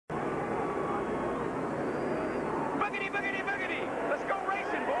boogity, boogity. Let's go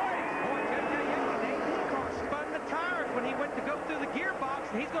racing, boys. Boy, yesterday, his car spun the tires when he went to go through the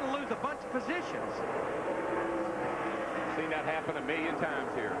gearbox, and he's going to lose a bunch of positions. Seen that happen a million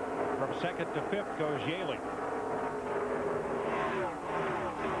times here. From second to fifth goes Yaley.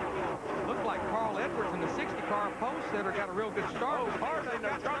 Looked like Carl Edwards in the 60 car post setter got a real good start. Oh, Hornaday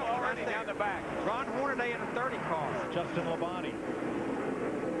in trouble already down the back. Ron Hornaday in a 30 car. Justin Labonte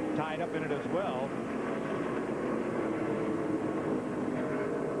tied up in it as well.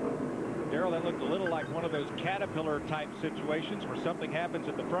 Darrell, that looked a little like one of those caterpillar type situations where something happens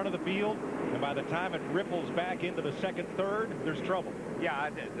at the front of the field, and by the time it ripples back into the second, third, there's trouble. Yeah,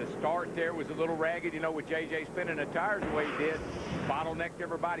 the start there was a little ragged, you know, with JJ spinning the tires the way he did, bottlenecked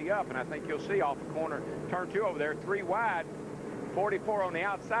everybody up, and I think you'll see off the corner, turn 2 over there, 3 wide, 44 on the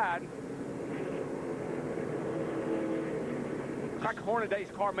outside. Looks like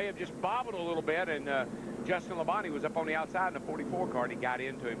Hornaday's car may have just bobbled a little bit, and Justin Labonte was up on the outside in the 44 car, and he got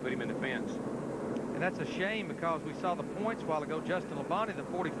into him, put him in the fence. And that's a shame because we saw the points a while ago. Justin Labonte, the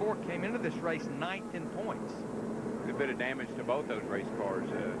 44, came into this race 9th in points. Good bit of damage to both those race cars.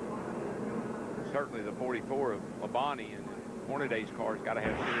 Certainly the 44 of Labonte and Hornaday's car's got to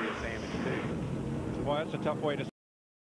have serious damage too. Boy, that's a tough way to